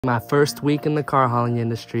My first week in the car hauling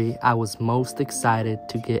industry, I was most excited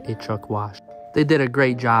to get a truck wash. They did a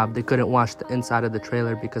great job. They couldn't wash the inside of the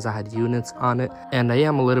trailer because I had units on it. And I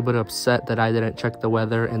am a little bit upset that I didn't check the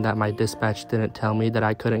weather and that my dispatch didn't tell me that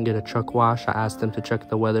I couldn't get a truck wash. I asked them to check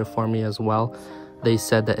the weather for me as well. They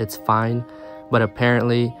said that it's fine, but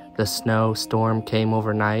apparently the storm came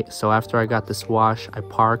overnight. So after I got this wash, I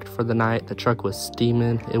parked for the night. The truck was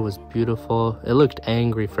steaming. It was beautiful. It looked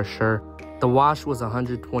angry for sure. The wash was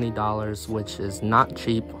 $120, which is not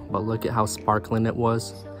cheap, but look at how sparkling it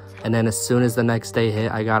was. And then as soon as the next day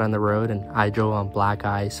hit, I got on the road and I drove on black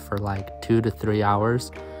ice for like 2 to 3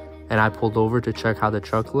 hours. And I pulled over to check how the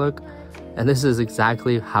truck looked. And this is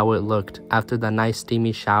exactly how it looked. After the nice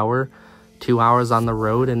steamy shower, 2 hours on the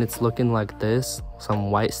road and it's looking like this. Some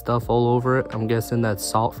white stuff all over it. I'm guessing that's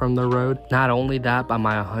salt from the road. Not only that, but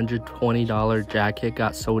my $120 jacket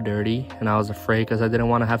got so dirty and I was afraid because I didn't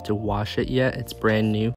want to have to wash it yet. It's brand new.